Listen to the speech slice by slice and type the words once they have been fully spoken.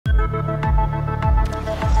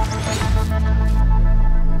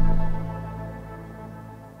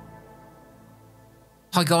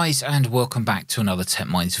Hi guys, and welcome back to another Tech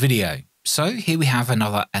Minds video. So here we have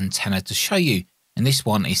another antenna to show you, and this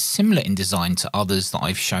one is similar in design to others that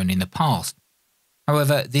I've shown in the past.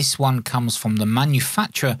 However, this one comes from the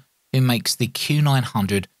manufacturer who makes the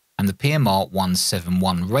Q900 and the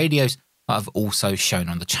PMR171 radios that I've also shown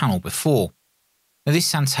on the channel before. Now,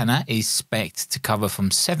 this antenna is spec'd to cover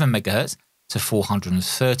from 7 MHz to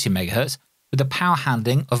 430 MHz with a power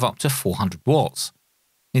handling of up to 400 watts.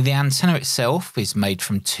 Now, the antenna itself is made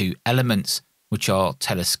from two elements, which are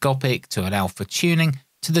telescopic to allow for tuning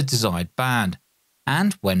to the desired band,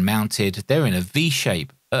 and when mounted they're in a V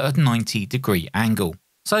shape at a 90-degree angle,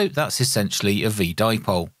 so that's essentially a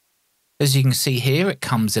V-Dipole. As you can see here, it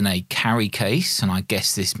comes in a carry case, and I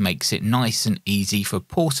guess this makes it nice and easy for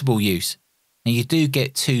portable use. Now, you do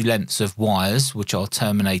get two lengths of wires which are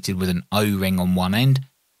terminated with an O-ring on one end,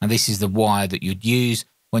 and this is the wire that you'd use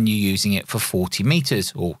when you're using it for 40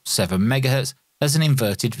 meters or 7 MHz as an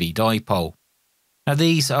inverted V-Dipole. Now,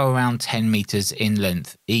 these are around 10 meters in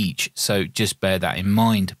length each, so just bear that in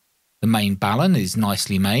mind. The main balun is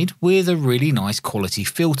nicely made with a really nice quality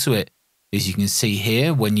feel to it. As you can see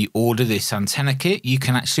here, when you order this antenna kit, you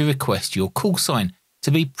can actually request your call sign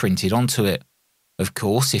to be printed onto it. Of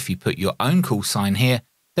course, if you put your own call sign here,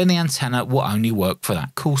 then the antenna will only work for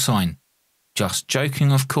that call sign. Just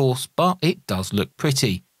joking, of course, but it does look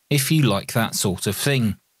pretty if you like that sort of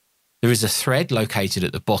thing. There is a thread located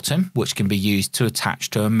at the bottom which can be used to attach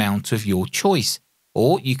to a mount of your choice,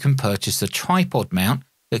 or you can purchase a tripod mount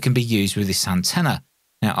that can be used with this antenna.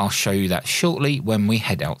 Now, I'll show you that shortly when we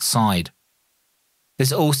head outside.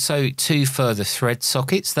 There's also two further thread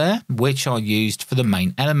sockets there which are used for the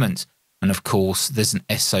main element, and of course there's an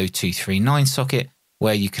SO239 socket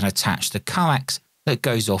where you can attach the coax that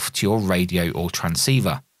goes off to your radio or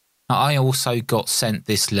transceiver. Now, I also got sent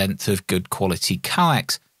this length of good quality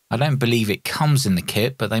coax. I don't believe it comes in the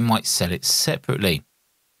kit, but they might sell it separately.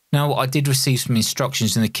 Now, I did receive some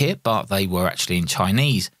instructions in the kit, but they were actually in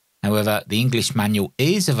Chinese. However, the English manual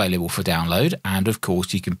is available for download, and of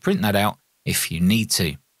course you can print that out if you need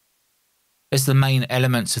to. As the main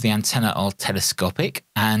elements of the antenna are telescopic,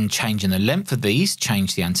 and changing the length of these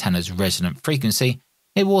changed the antenna's resonant frequency,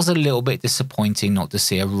 it was a little bit disappointing not to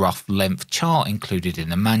see a rough length chart included in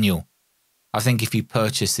the manual. I think if you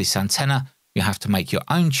purchase this antenna, you have to make your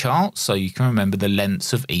own chart so you can remember the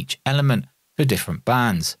lengths of each element for different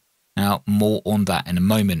bands. Now, more on that in a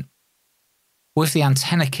moment. With the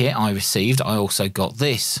antenna kit I received, I also got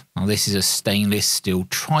this. Now, this is a stainless steel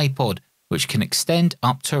tripod which can extend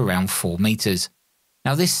up to around 4 meters.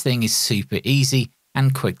 Now, this thing is super easy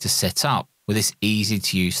and quick to set up with this easy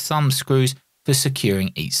to use thumb screws for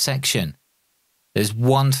securing each section. There's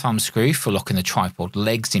one thumb screw for locking the tripod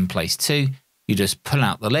legs in place too. You just pull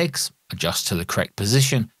out the legs, adjust to the correct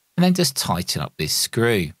position, and then just tighten up this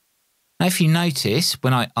screw. Now, if you notice,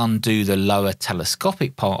 when I undo the lower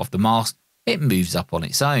telescopic part of the mast, it moves up on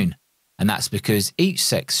its own, and that's because each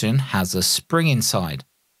section has a spring inside.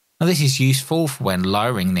 Now, this is useful for when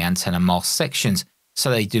lowering the antenna mast sections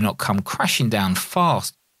so they do not come crashing down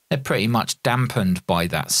fast. They're pretty much dampened by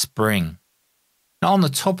that spring. Now, on the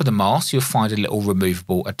top of the mast, you'll find a little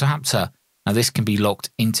removable adapter. Now, this can be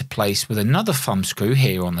locked into place with another thumb screw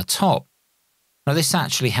here on the top. Now, this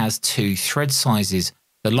actually has two thread sizes.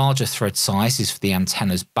 The larger thread size is for the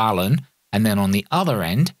antenna's balun, and then on the other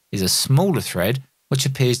end is a smaller thread, which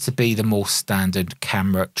appears to be the more standard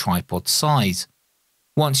camera tripod size.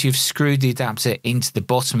 Once you've screwed the adapter into the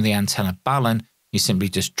bottom of the antenna balun, you simply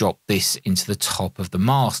just drop this into the top of the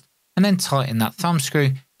mast, and then tighten that thumb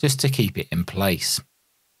screw just to keep it in place.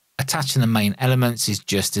 Attaching the main elements is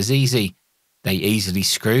just as easy. They easily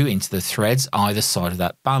screw into the threads either side of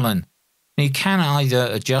that balun. You can either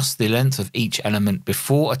adjust the length of each element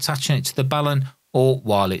before attaching it to the balun or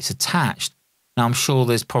while it's attached. Now, I'm sure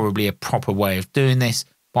there's probably a proper way of doing this,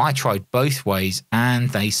 but I tried both ways and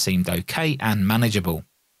they seemed okay and manageable.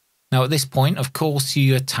 Now, at this point, of course,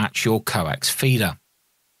 you attach your coax feeder.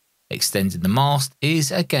 Extending the mast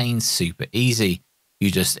is again super easy. You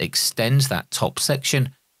just extend that top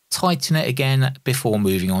section, tighten it again before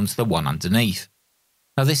moving on to the one underneath.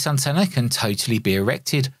 Now, this antenna can totally be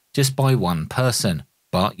erected just by one person,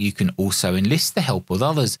 but you can also enlist the help of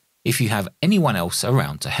others if you have anyone else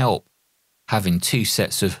around to help. Having two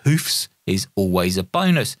sets of hoofs is always a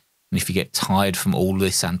bonus, and if you get tired from all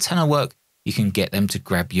this antenna work, you can get them to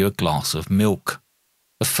grab you a glass of milk.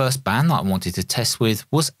 The first band that I wanted to test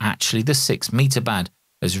with was actually the 6 meter band,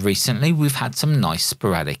 as recently we've had some nice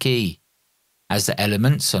sporadic E. As the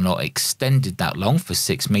elements are not extended that long for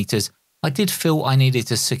 6 meters, I did feel I needed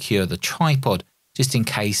to secure the tripod just in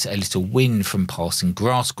case a little wind from passing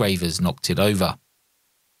grass gravers knocked it over.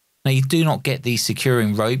 Now you do not get these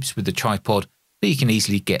securing ropes with the tripod, but you can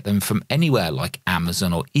easily get them from anywhere like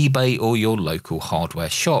Amazon or eBay or your local hardware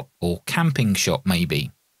shop or camping shop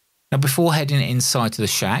maybe. Now before heading inside to the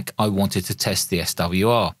shack, I wanted to test the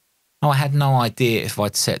SWR. Now I had no idea if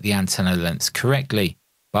I'd set the antenna lengths correctly,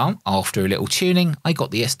 but after a little tuning, I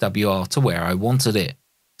got the SWR to where I wanted it.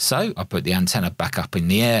 So I put the antenna back up in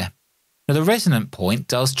the air. Now the resonant point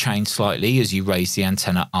does change slightly as you raise the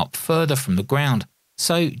antenna up further from the ground,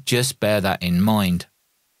 so just bear that in mind.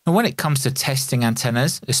 Now when it comes to testing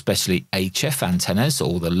antennas, especially HF antennas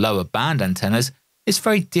or the lower band antennas, it's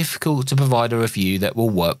very difficult to provide a review that will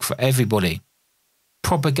work for everybody.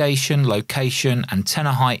 Propagation, location,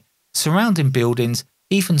 antenna height, surrounding buildings,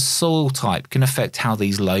 even soil type can affect how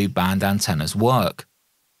these low band antennas work.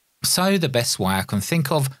 So the best way I can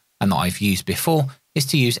think of, and that I've used before, is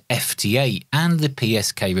to use FT8 and the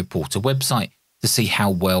PSK Reporter website to see how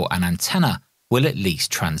well an antenna will at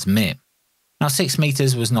least transmit. Now 6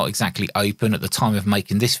 meters was not exactly open at the time of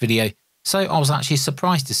making this video, so I was actually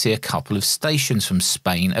surprised to see a couple of stations from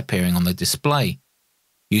Spain appearing on the display.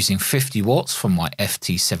 Using 50 watts from my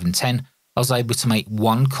FT710, I was able to make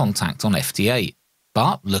one contact on FT8,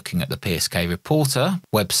 but looking at the PSK Reporter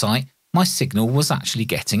website, my signal was actually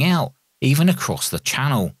getting out, even across the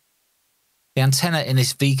channel. The antenna in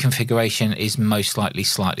this V configuration is most likely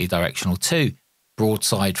slightly directional too,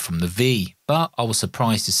 broadside from the V, but I was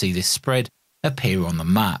surprised to see this spread appear on the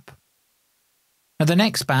map. Now the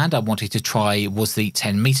next band I wanted to try was the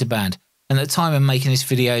 10 meter band, and at the time of making this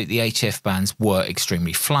video the HF bands were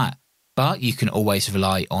extremely flat, but you can always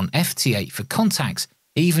rely on FT8 for contacts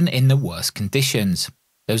even in the worst conditions.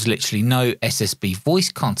 There was literally no SSB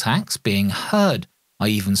voice contacts being heard. I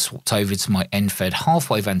even swapped over to my end-fed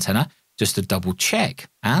half-wave antenna just to double check,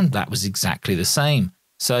 and that was exactly the same.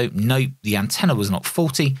 So nope, the antenna was not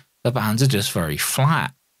faulty, the bands are just very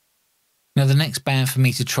flat. Now the next band for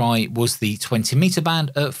me to try was the 20 meter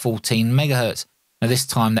band at 14 MHz. Now this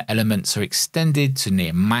time the elements are extended to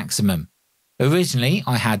near maximum. Originally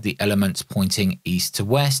I had the elements pointing east to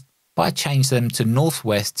west, but I changed them to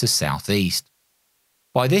northwest to southeast.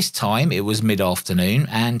 By this time it was mid-afternoon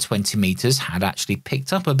and 20 meters had actually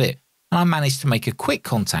picked up a bit, and I managed to make a quick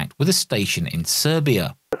contact with a station in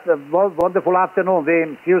Serbia. It's a wonderful afternoon.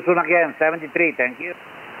 We see you soon again. 73, thank you.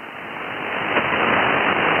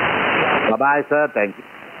 Bye-bye, sir. Thank you.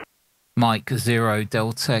 Mike 0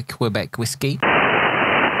 Delta Quebec Whiskey.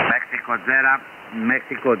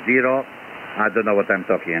 Mexico 0. I don't know what I'm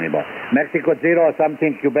talking anymore. Mexico 0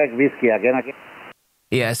 something Quebec Whiskey. Again.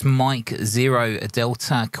 Yes, Mike 0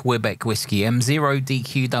 Delta Quebec Whiskey. M0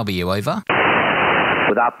 DQW, over.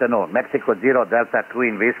 Good afternoon. Mexico 0 Delta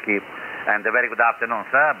Queen Whiskey. And a very good afternoon,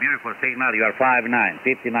 sir. Beautiful signal. You are 5'9",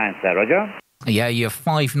 59, sir. Roger? Yeah, you're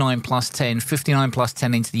 5'9 plus 10, 59 plus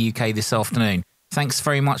 10 into the UK this afternoon. Thanks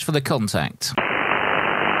very much for the contact.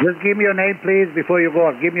 Just give me your name, please, before you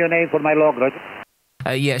go. Give me your name for my log, Roger.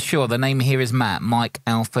 Yeah, sure. The name here is Matt, Mike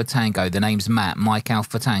Alpha Tango. The name's Matt, Mike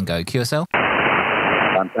Alpha Tango. QSL?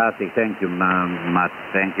 Fantastic. Thank you, Matt.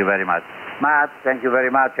 Thank you very much. Matt, thank you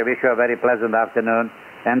very much. I wish you a very pleasant afternoon.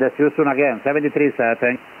 And see you soon again. 73, sir.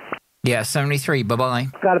 Thank you. Yeah, 73. Bye-bye.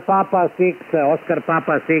 Oscar Papa 6,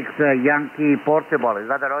 Yankee Portable. Is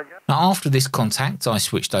that Roger? Now, after this contact, I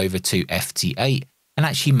switched over to FT8 and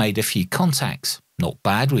actually made a few contacts. Not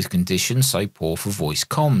bad with conditions so poor for voice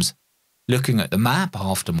comms. Looking at the map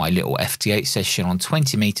after my little FT8 session on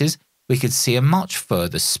 20 meters, we could see a much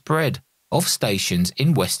further spread of stations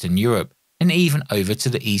in Western Europe and even over to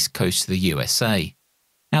the east coast of the USA.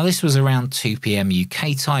 Now, this was around 2 PM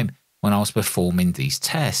UK time when I was performing these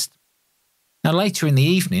tests. Now later in the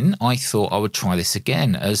evening, I thought I would try this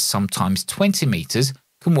again, as sometimes 20 meters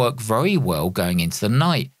can work very well going into the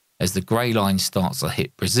night as the grey line starts to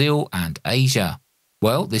hit Brazil and Asia.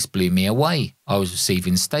 Well, this blew me away. I was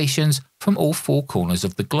receiving stations from all four corners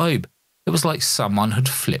of the globe. It was like someone had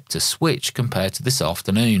flipped a switch compared to this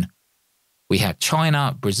afternoon. We had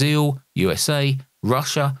China, Brazil, USA,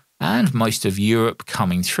 Russia, and most of Europe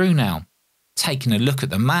coming through now. Taking a look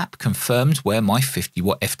at the map confirmed where my 50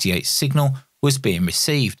 watt FT8 signal was being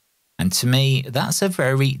received, and to me that's a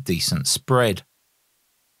very decent spread.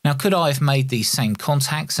 Now, could I have made these same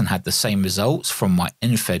contacts and had the same results from my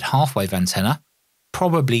end-fed half-wave antenna?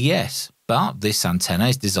 Probably yes, but this antenna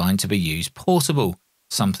is designed to be used portable,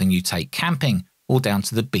 something you take camping or down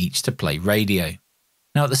to the beach to play radio.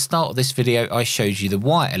 Now, at the start of this video I showed you the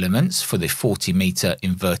wire elements for the 40 meter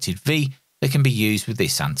inverted V that can be used with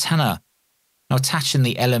this antenna. Now, attaching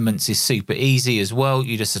the elements is super easy as well.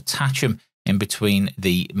 You just attach them in between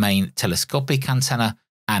the main telescopic antenna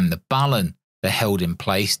and the balun. They're held in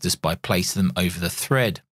place just by placing them over the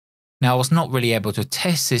thread. Now, I was not really able to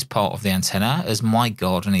test this part of the antenna as my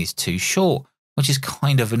garden is too short, which is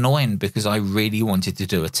kind of annoying because I really wanted to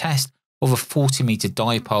do a test of a 40-meter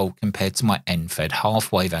dipole compared to my end-fed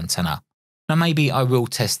half-wave antenna. Now, maybe I will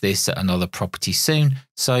test this at another property soon,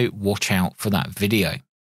 so watch out for that video.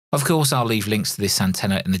 Of course, I'll leave links to this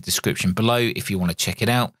antenna in the description below if you want to check it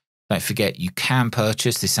out. Don't forget, you can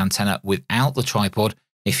purchase this antenna without the tripod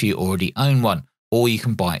if you already own one, or you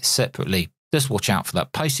can buy it separately. Just watch out for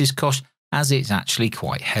that postage cost as it's actually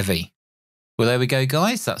quite heavy. Well, there we go,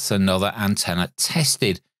 guys. That's another antenna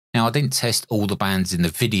tested. Now, I didn't test all the bands in the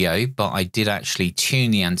video, but I did actually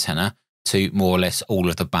tune the antenna to more or less all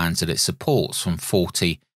of the bands that it supports, from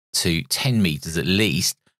 40 to 10 meters at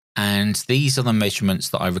least. And these are the measurements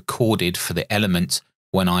that I recorded for the element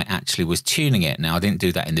when I actually was tuning it. Now, I didn't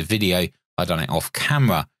do that in the video. I done it off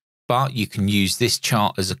camera, but you can use this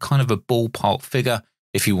chart as a kind of a ballpark figure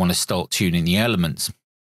if you want to start tuning the elements.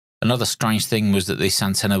 Another strange thing was that this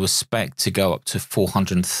antenna was spec'd to go up to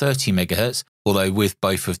 430 megahertz, although with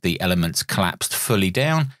both of the elements collapsed fully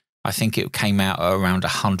down, I think it came out at around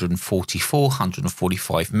 144,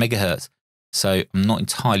 145 megahertz. So I'm not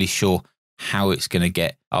entirely sure how it's going to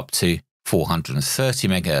get up to 430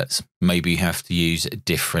 megahertz. Maybe you have to use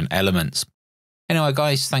different elements. Anyway,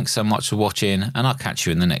 guys, thanks so much for watching, and I'll catch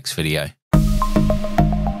you in the next video.